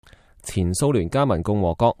前蘇聯加盟共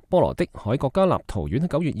和國波羅的海國家立陶宛喺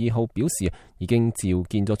9月2號表示，已經召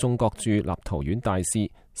見咗中國駐立陶宛大使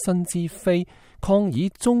辛茲菲，抗議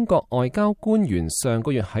中國外交官員上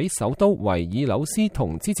個月喺首都維爾紐斯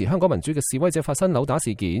同支持香港民主嘅示威者發生扭打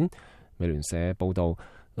事件。美聯社報道，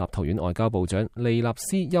立陶宛外交部長利納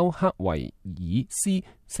斯丘克維爾斯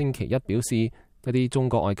星期一表示，一啲中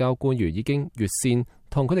國外交官員已經越線，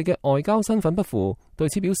同佢哋嘅外交身份不符，對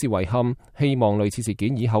此表示遺憾，希望類似事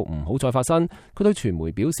件以後唔好再發生。佢對傳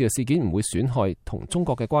媒表示，事件唔會損害同中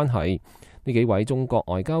國嘅關係。呢幾位中國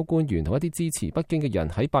外交官員同一啲支持北京嘅人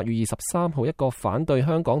喺8月23號一個反對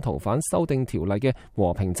香港逃犯修訂條例嘅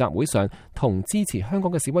和平集會上，同支持香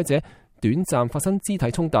港嘅示威者短暫發生肢體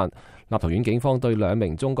衝突。立陶宛警方對2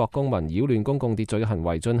名中國公民擾亂公共秩序嘅行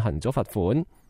為進行咗罰款。